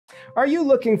Are you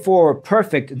looking for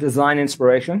perfect design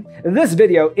inspiration? This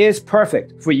video is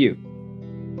perfect for you.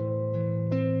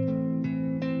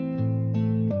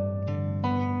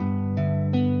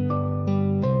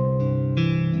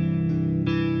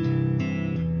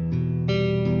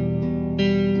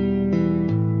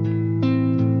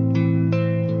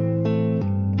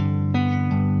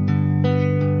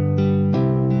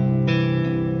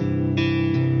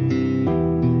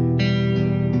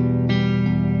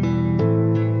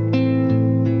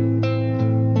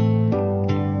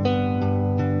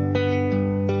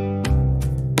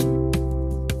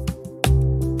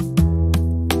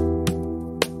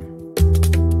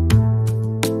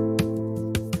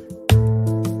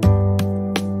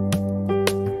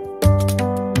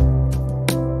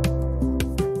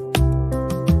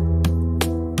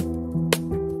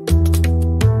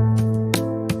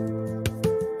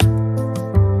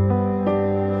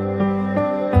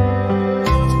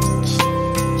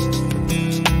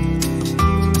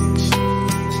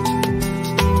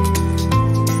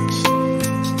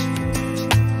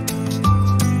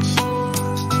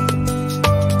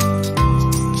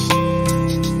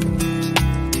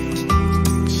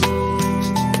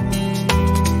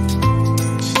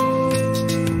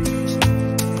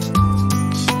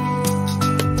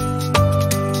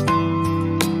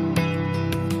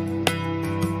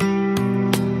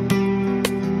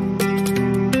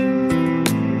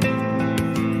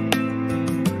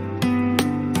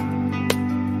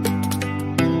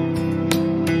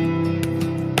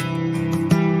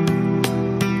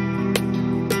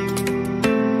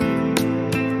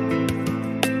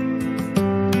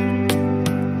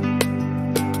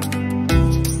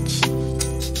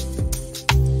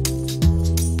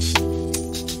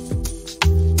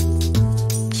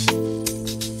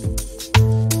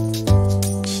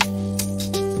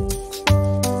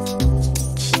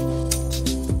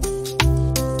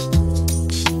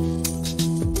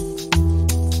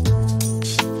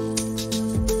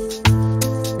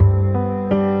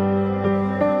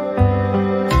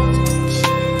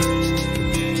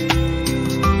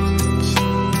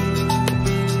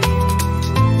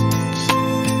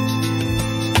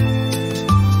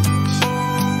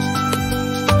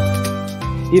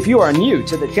 If you are new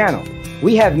to the channel,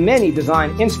 we have many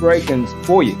design inspirations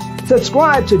for you.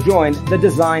 Subscribe to join the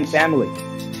design family.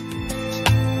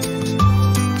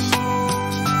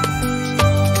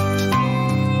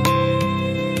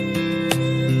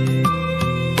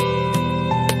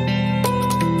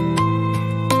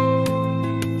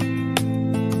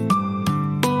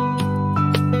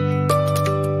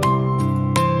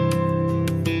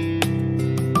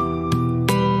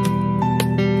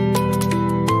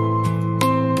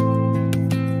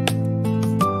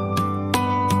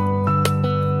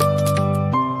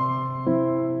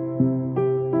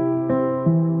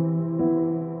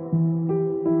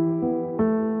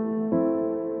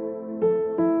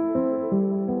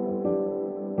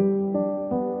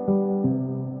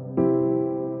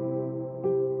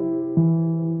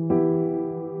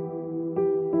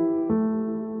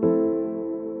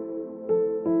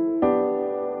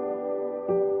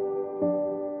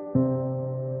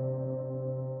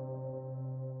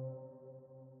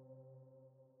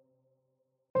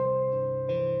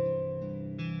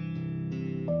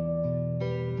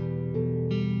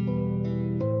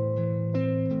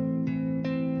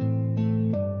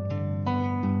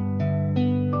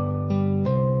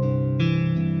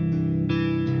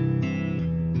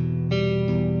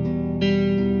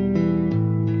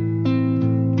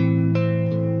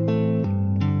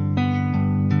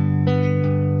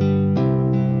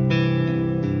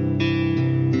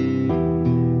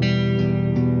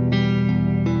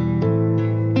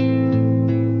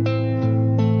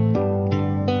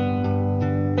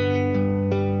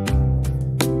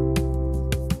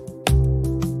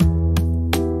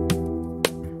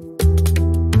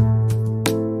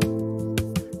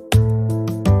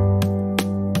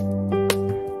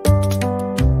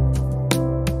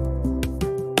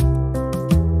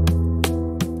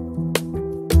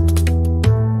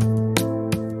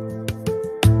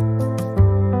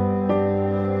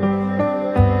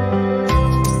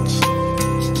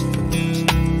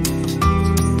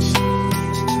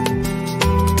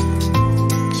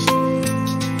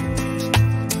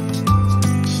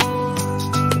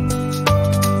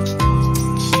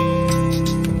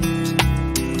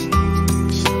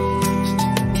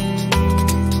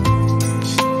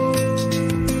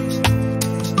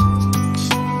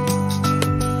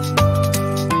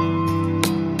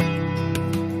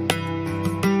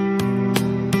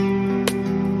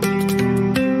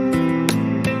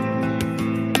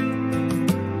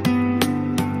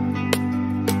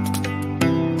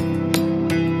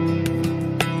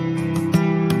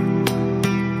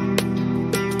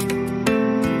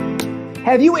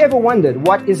 Have you ever wondered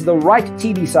what is the right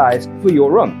TV size for your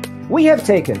room? We have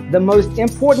taken the most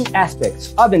important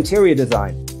aspects of interior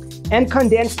design and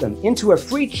condensed them into a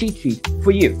free cheat sheet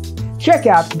for you. Check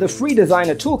out the free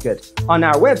designer toolkit on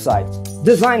our website,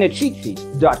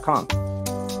 designercheatsheet.com.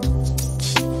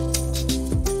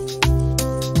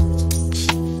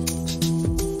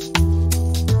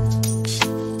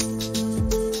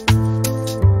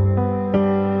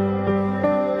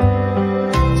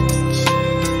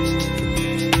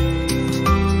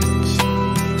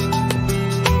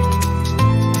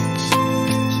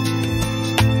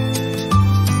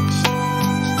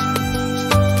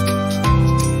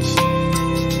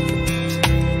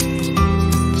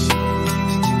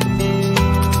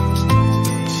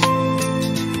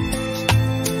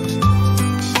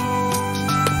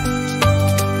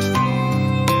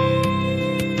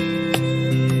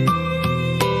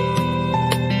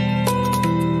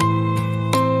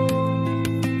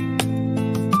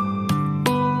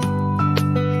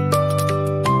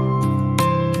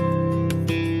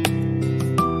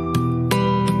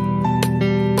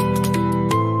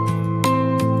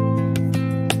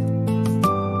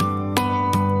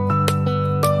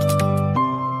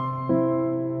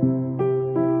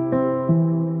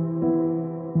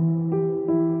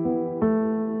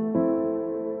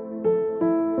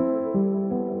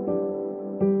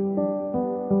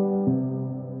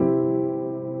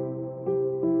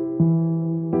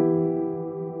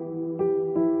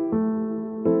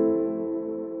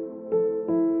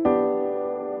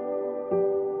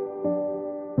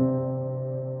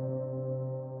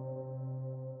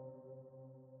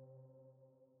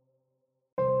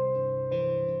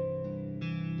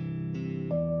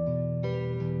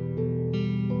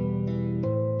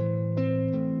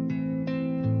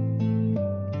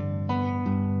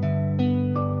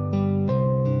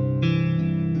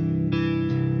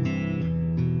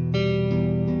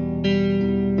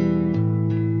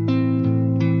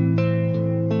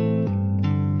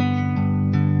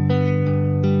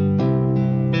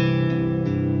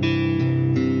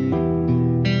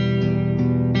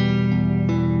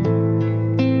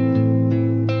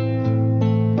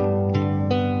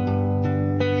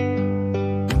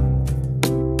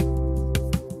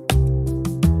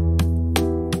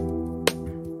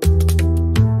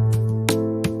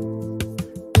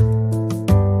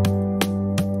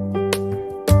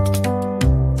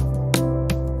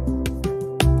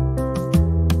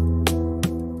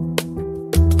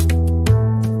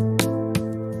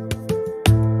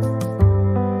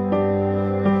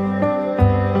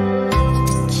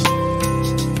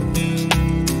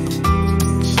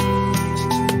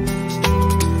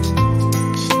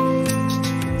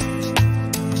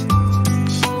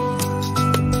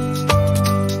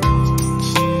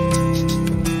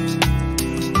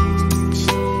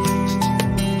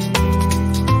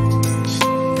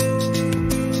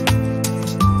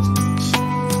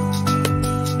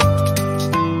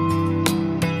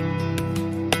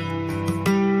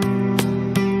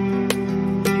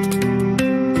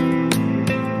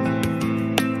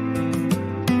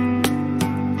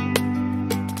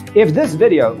 If this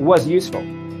video was useful,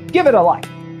 give it a like.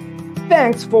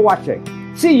 Thanks for watching.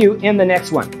 See you in the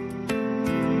next one.